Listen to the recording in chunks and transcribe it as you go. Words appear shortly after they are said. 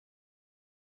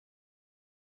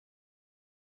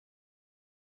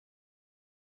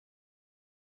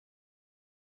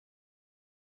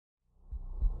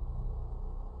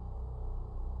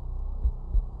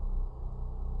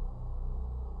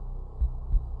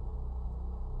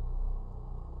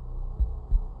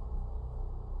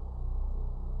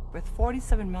With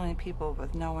 47 million people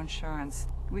with no insurance,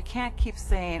 we can't keep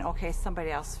saying, okay, somebody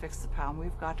else fix the problem.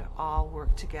 We've got to all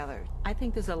work together. I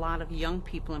think there's a lot of young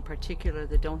people in particular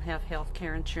that don't have health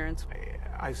care insurance.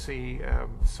 I see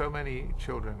so many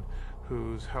children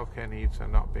whose healthcare needs are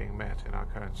not being met in our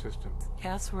current system.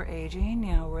 Yes, we're aging.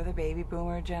 We're the baby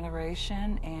boomer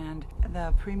generation, and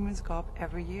the premiums go up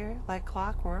every year like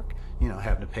clockwork.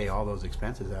 Having to pay all those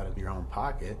expenses out of your own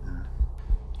pocket,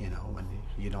 and when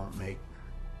you don't make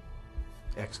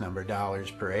X number of dollars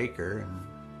per acre,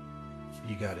 and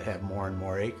you got to have more and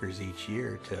more acres each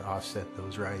year to offset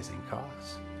those rising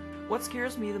costs. What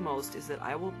scares me the most is that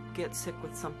I will get sick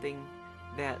with something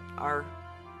that our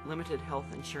limited health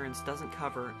insurance doesn't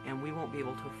cover, and we won't be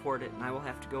able to afford it, and I will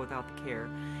have to go without the care.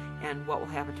 And what will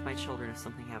happen to my children if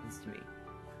something happens to me?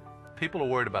 People are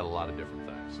worried about a lot of different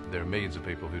things. There are millions of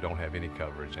people who don't have any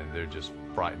coverage, and they're just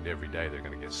frightened every day they're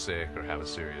going to get sick or have a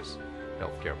serious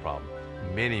health care problem.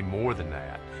 Many more than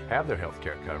that have their health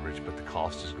care coverage, but the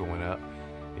cost is going up.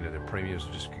 Their premiums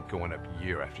are just going up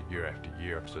year after year after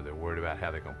year, so they're worried about how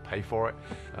they're going to pay for it.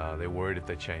 They're worried if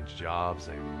they change jobs,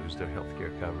 they lose their health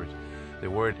care coverage.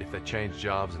 They're worried if they change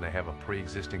jobs and they have a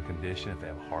pre-existing condition, if they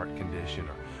have a heart condition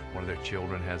or one of their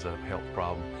children has a health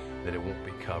problem, that it won't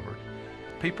be covered.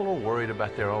 People are worried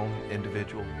about their own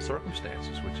individual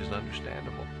circumstances, which is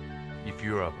understandable. If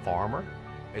you're a farmer,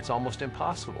 it's almost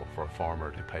impossible for a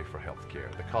farmer to pay for health care.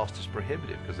 The cost is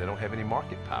prohibitive because they don't have any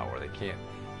market power. They can't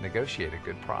negotiate a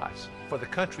good price. For the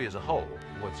country as a whole,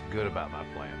 what's good about my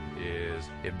plan is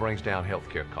it brings down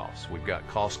healthcare costs. We've got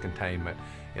cost containment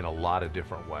in a lot of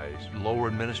different ways. Lower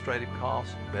administrative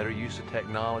costs, better use of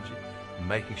technology,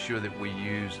 making sure that we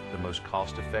use the most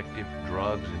cost-effective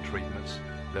drugs and treatments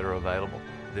that are available.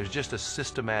 There's just a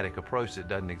systematic approach that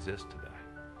doesn't exist today.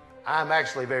 I'm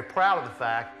actually very proud of the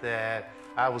fact that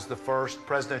I was the first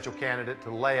presidential candidate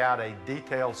to lay out a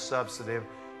detailed, substantive,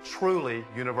 truly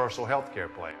universal health care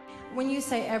plan. When you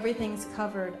say everything's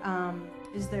covered,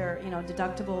 is there,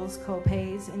 deductibles,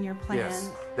 co-pays in your plan? Yes,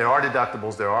 there are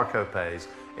deductibles, there are co-pays,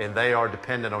 and they are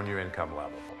dependent on your income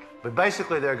level. But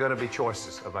basically, there are going to be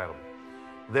choices available.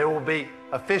 There will be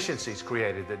efficiencies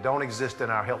created that don't exist in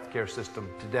our healthcare system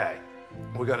today.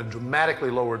 We're going to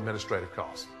dramatically lower administrative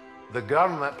costs. The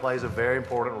government plays a very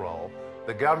important role.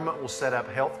 The government will set up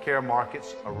healthcare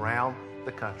markets around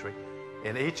the country.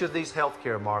 In each of these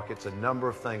healthcare markets, a number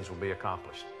of things will be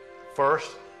accomplished.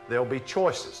 First, there'll be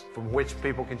choices from which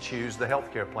people can choose the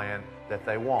healthcare plan that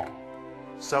they want.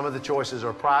 Some of the choices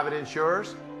are private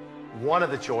insurers. One of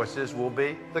the choices will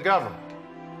be the government.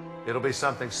 It'll be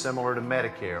something similar to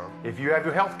Medicare. If you have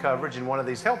your health coverage in one of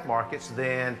these health markets,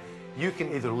 then you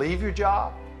can either leave your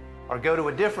job or go to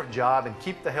a different job and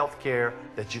keep the health care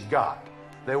that you've got.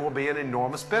 There will be an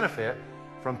enormous benefit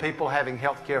from people having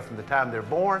health care from the time they're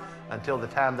born until the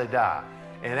time they die.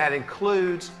 And that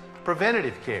includes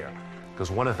preventative care. Because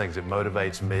one of the things that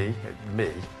motivates me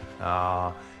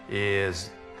is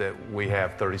that we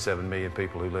have 37 million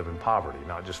people who live in poverty,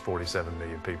 not just 47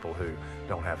 million people who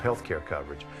don't have health care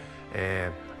coverage.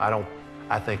 And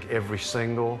I think every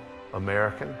single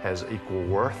American has equal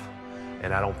worth,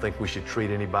 and I don't think we should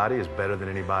treat anybody as better than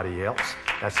anybody else.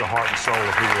 That's the heart and soul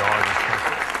of who we are in this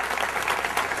country.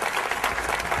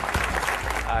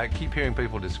 I keep hearing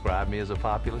people describe me as a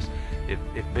populist.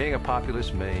 If being a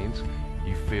populist means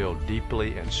you feel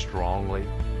deeply and strongly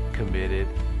committed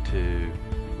to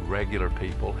regular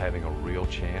people having a real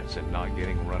chance and not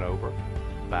getting run over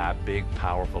by big,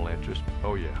 powerful interests,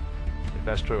 oh yeah, if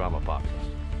that's true, I'm a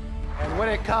populist. And when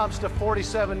it comes to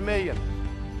 47 million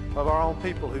of our own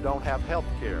people who don't have health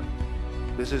care,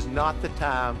 this is not the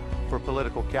time for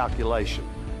political calculation.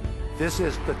 This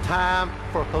is the time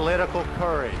for political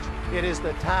courage. It is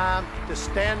the time to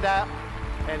stand up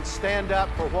and stand up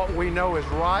for what we know is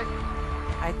right.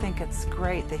 I think it's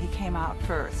great that he came out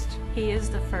first. He is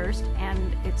the first,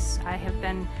 and I have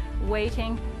been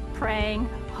waiting, praying,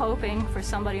 hoping for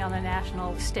somebody on the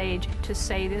national stage to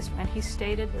say this, and he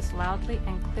stated this loudly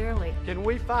and clearly. Can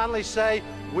we finally say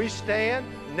we stand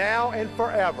now and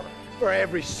forever for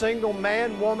every single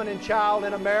man, woman, and child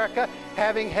in America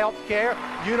having health care,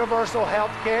 universal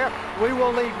health care? We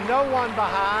will leave no one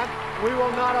behind. We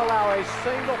will not allow a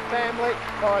single family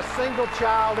or a single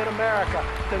child in America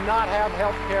to not have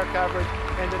health care coverage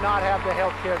and to not have the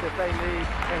health care that they need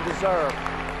and deserve.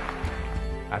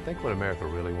 I think what America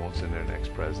really wants in their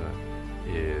next president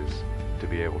is to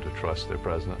be able to trust their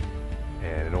president.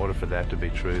 And in order for that to be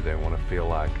true, they want to feel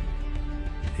like,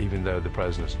 even though the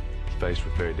president's faced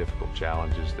with very difficult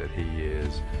challenges, that he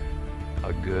is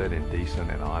a good and decent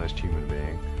and honest human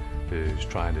being who's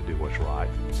trying to do what's right.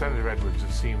 Senator Edwards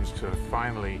seems to have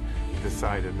finally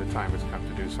decided the time has come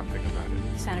to do something about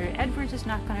it. Senator Edwards is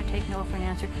not going to take no for an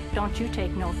answer. Don't you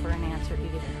take no for an answer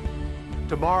either.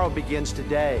 Tomorrow begins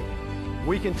today.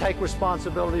 We can take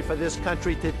responsibility for this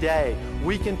country today.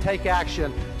 We can take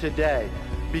action today,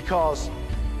 because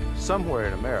somewhere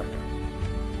in America,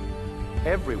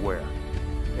 everywhere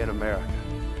in America,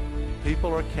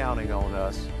 people are counting on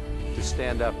us to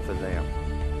stand up for them.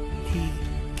 He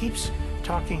keeps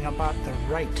talking about the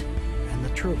right and the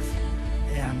truth,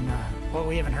 and well,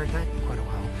 we haven't heard that in quite a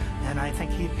while. And I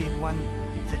think he'd be one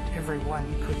that everyone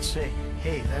could say,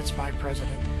 hey, that's my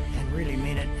president, and really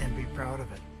mean it and be proud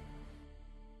of it.